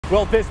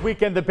Well, this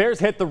weekend, the Bears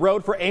hit the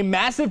road for a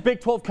massive Big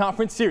 12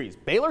 Conference series.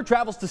 Baylor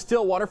travels to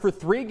Stillwater for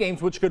 3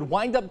 games, which could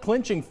wind up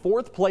clinching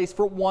 4th place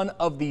for one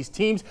of these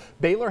teams.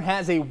 Baylor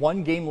has a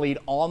 1-game lead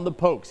on the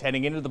Pokes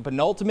heading into the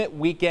penultimate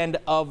weekend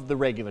of the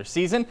regular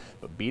season.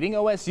 But beating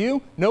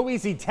OSU, no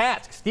easy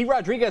task. Steve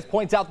Rodriguez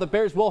points out the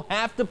Bears will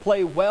have to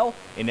play well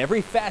in every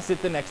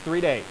facet the next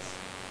 3 days.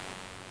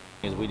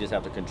 We just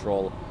have to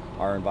control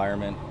our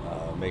environment,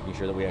 making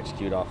sure that we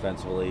execute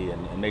offensively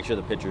and make sure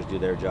the pitchers do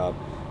their job,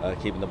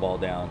 keeping the ball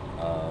down.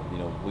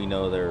 We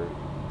know they're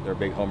a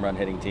big home run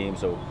hitting team,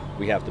 so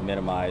we have to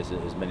minimize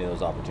as many of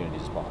those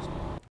opportunities as possible.